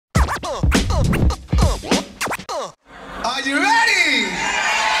Are you ready?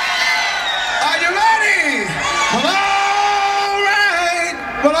 Are you ready?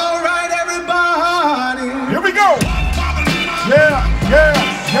 Well, all right, everybody. Here we go. Yeah.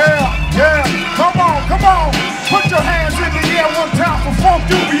 Come on. Put your hands in the air one time for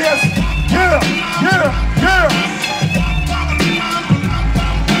Funkdoobiest. Yeah.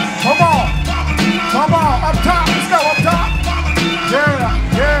 Come on. Up top. Let's go up top. Yeah.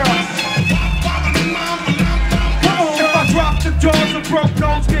 Come on. If I drop the jaws, a broke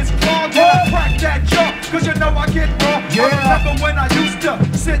nose gets clogged. I crack that jaw, cause you know I get raw. Yeah. I remember when I used to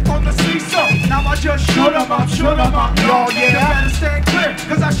sit on the seesaw. Now I just shoot 'em up. Oh, yeah. You better stand clear,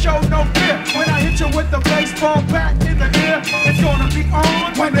 cause I show no fear. When I hit you with the baseball bat in the ear, it's gonna be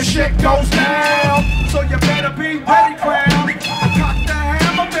on When the shit goes down. so you better be ready, crown. I cocked the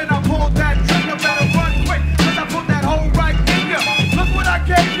hammer, then I pulled that trigger. Better run quick, cause I put that hole right in ya. Look what I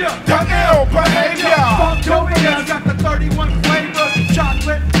gave ya. The ill behavior. Funkdoobiest got the 31 flavors.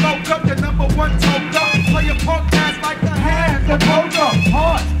 Chocolate, mocha, the #1 toga. Play your punk ass like the hand, the poker.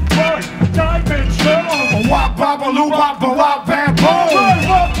 Hard, work, diamond, show. Wopbabalubop, balop, bam, boom.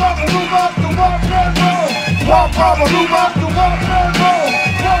 Wopbabalubop, the wop, bam, boom. Wopbabalubop, the wop, bam, boom.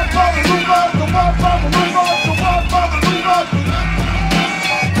 Wopbabalubop, the wopbabalubop, the wopbabalubop.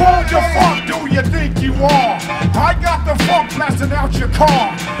 Who the fuck do you think you are? I got the funk blasting out your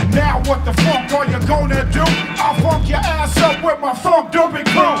car. Now what the fuck are you gonna do? I'll funk your ass up with my Funkdoobie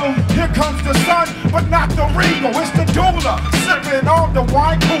crew. Here comes the sun, but not the regal. It's the doula, sipping on the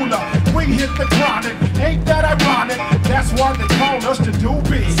wine cooler. We hit the chronic, ain't that ironic? That's why they call us the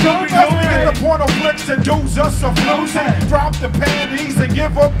Doobie. Let's get the porno flicks and do's us a floozy. Drop the panties and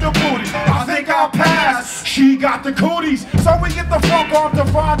give up the booty. I think I'll pass. She got the cooties, so we get the funk on to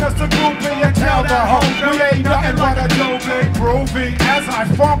find us a groupie and tell the hoe we ain't nothing but a Doobie. Groovy as I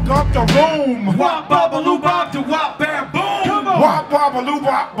funk up the room. Wopbabalubop, the wop, bam, boom. Come on.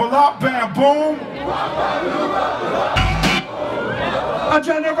 Wopbabalubop, balop, bam, boom. I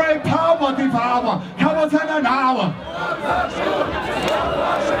generate power, devour, come within an hour.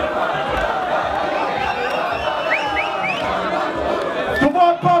 The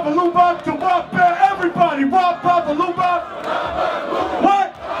Wopbabalubop, the wop, bam, everybody, Wopbabalubop. What?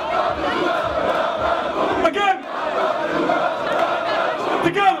 Again.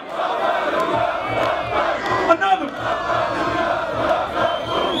 Together. Another.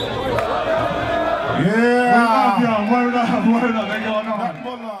 Yeah. Word up.